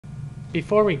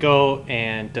Before we go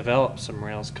and develop some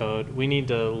Rails code, we need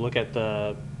to look at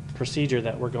the procedure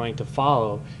that we're going to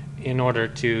follow in order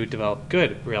to develop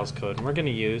good Rails code. And we're going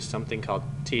to use something called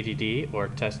TDD, or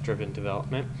test-driven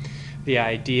development. The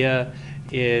idea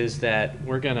is that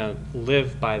we're going to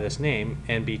live by this name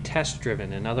and be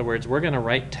test-driven. In other words, we're going to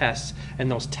write tests, and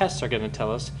those tests are going to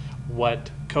tell us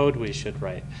what code we should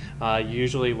write.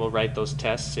 Usually we'll write those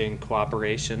tests in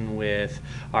cooperation with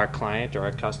our client or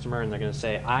our customer, and they're going to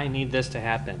say, I need this to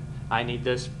happen. I need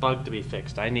this bug to be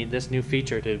fixed. I need this new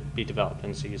feature to be developed.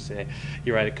 And so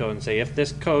you write a code and say, if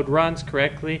this code runs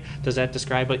correctly, does that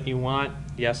describe what you want?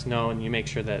 Yes, no, and you make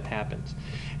sure that it happens.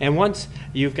 And once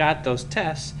you've got those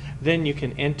tests, then you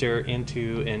can enter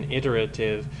into an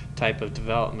iterative type of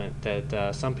development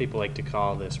that some people like to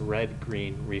call this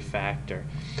red-green refactor.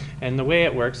 And the way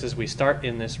it works is we start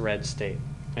in this red state.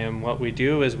 And what we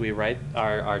do is we write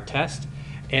our test,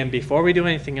 and before we do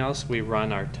anything else, we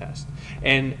run our test.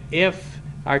 And if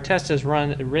our test is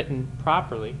written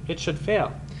properly, it should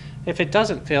fail. If it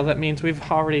doesn't fail, that means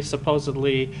we've already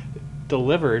supposedly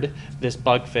delivered this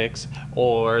bug fix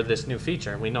or this new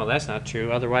feature. We know that's not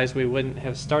true, otherwise we wouldn't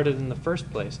have started in the first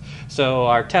place. So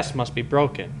our test must be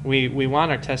broken. We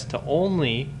want our test to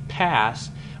only pass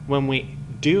when we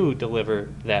do deliver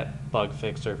that bug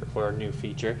fix or new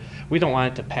feature. We don't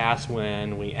want it to pass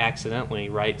when we accidentally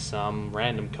write some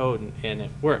random code and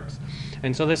it works.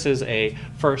 And so this is a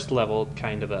first level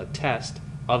kind of a test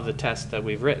of the test that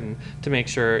we've written to make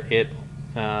sure it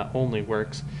only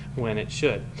works when it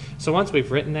should. So once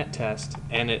we've written that test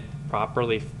and it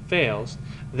properly fails,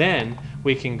 then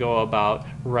we can go about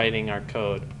writing our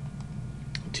code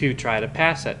to try to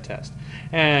pass that test.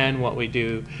 And what we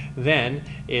do then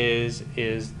is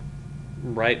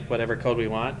write whatever code we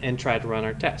want and try to run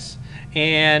our tests.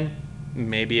 And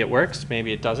maybe it works,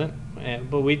 maybe it doesn't,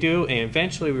 but we do, and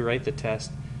eventually we write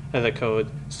the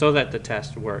code so that the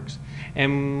test works.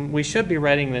 And we should be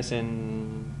writing this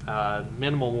in a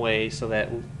minimal way so that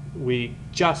we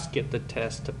just get the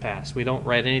test to pass. We don't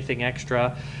write anything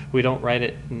extra. We don't write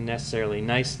it necessarily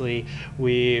nicely.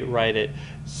 We write it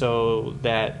so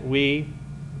that we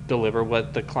deliver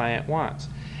what the client wants.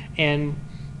 And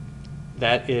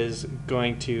that is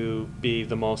going to be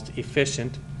the most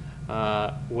efficient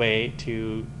way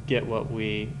to get what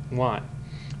we want.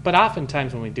 But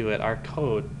oftentimes when we do it, our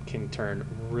code can turn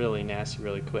really nasty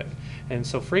really quick. And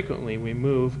so frequently we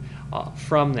move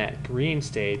from that green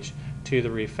stage to the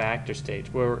refactor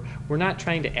stage, where we're not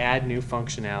trying to add new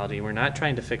functionality, we're not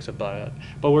trying to fix a bug,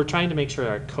 but we're trying to make sure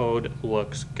our code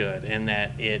looks good and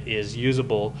that it is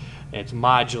usable, it's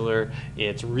modular,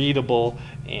 it's readable,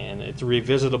 and it's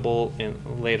revisitable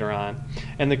later on.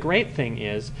 And the great thing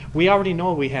is we already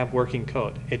know we have working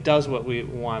code. It does what we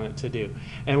want it to do.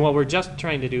 And what we're just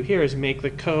trying to do here is make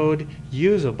the code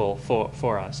usable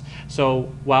for us.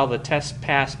 So while the tests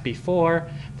pass before,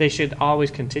 they should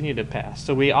always continue to pass.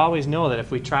 So we always know that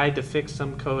if we tried to fix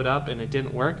some code up and it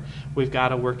didn't work, we've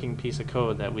got a working piece of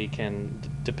code that we can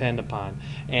depend upon.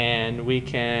 And we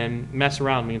can mess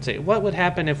around. We can say, what would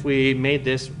happen if we made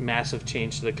this massive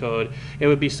change to the code? It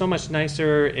would be so much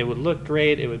nicer, it would look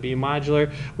great, it would be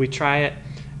modular. We try it,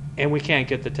 and we can't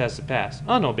get the test to pass.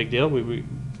 Oh, no big deal. We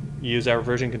use our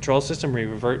version control system, we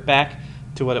revert back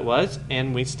to what it was,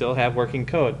 and we still have working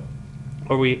code.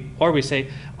 Or we say,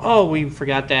 oh, we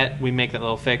forgot that, we make that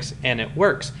little fix, and it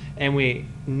works. And we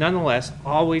nonetheless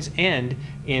always end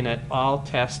in an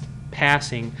all-test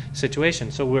passing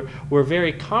situation. So we're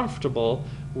very comfortable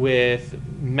with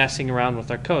messing around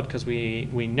with our code because we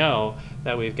know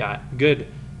that we've got good,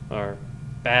 or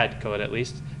bad code at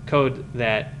least, code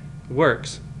that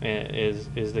works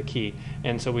is the key.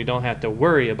 And so we don't have to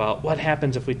worry about what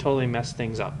happens if we totally mess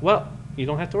things up. Well, you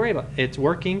don't have to worry about it. It's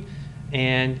working,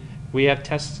 and we have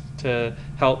tests to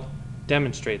help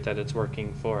demonstrate that it's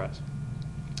working for us.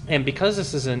 And because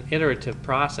this is an iterative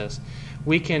process,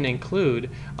 we can include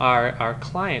our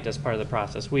client as part of the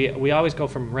process. We always go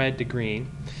from red to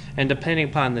green, and depending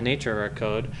upon the nature of our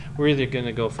code, we're either going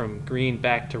to go from green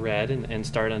back to red and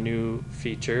start a new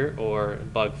feature or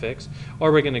bug fix,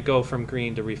 or we're going to go from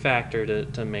green to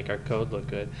refactor to make our code look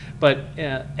good. But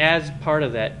as part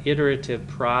of that iterative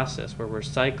process where we're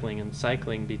cycling and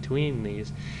cycling between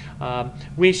these,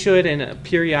 we should, in a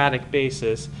periodic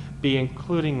basis, be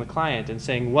including the client and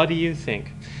saying, what do you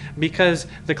think? Because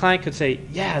the client could say,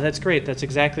 yeah, that's great, that's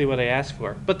exactly what I asked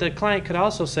for. But the client could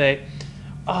also say,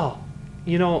 oh,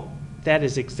 you know, that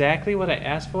is exactly what I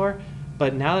asked for,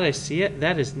 but now that I see it,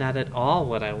 that is not at all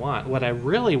what I want. What I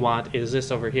really want is this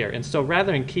over here. And so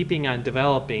rather than keeping on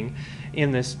developing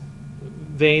in this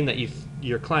vein that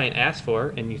your client asked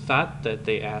for and you thought that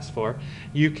they asked for,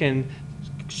 you can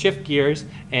shift gears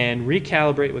and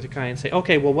recalibrate with your client and say,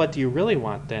 okay, well, what do you really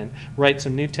want then? Write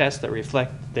some new tests that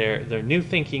reflect their new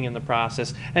thinking in the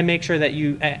process, and make sure that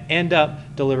you end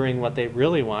up delivering what they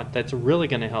really want that's really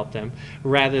going to help them,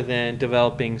 rather than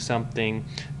developing something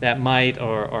that might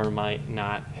or might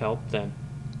not help them.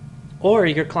 Or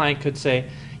your client could say,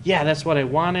 yeah, that's what I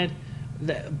wanted,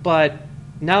 but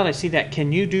now that I see that,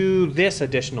 can you do this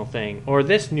additional thing or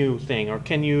this new thing, or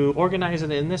can you organize it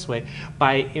in this way?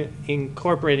 By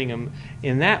incorporating them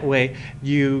in that way,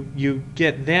 you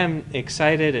get them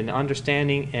excited and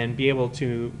understanding and be able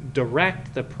to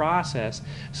direct the process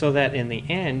so that in the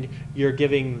end you're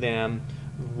giving them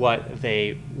what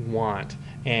they want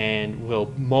and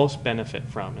will most benefit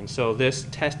from. And so this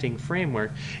testing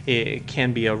framework, it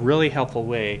can be a really helpful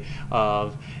way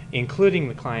of including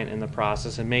the client in the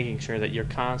process and making sure that you're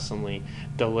constantly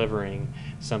delivering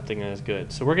something that is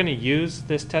good. So we're going to use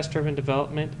this test-driven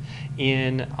development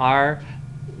in our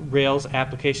Rails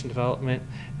application development,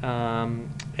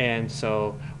 and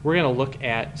so we're going to look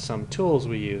at some tools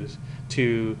we use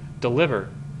to deliver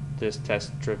this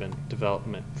test-driven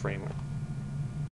development framework.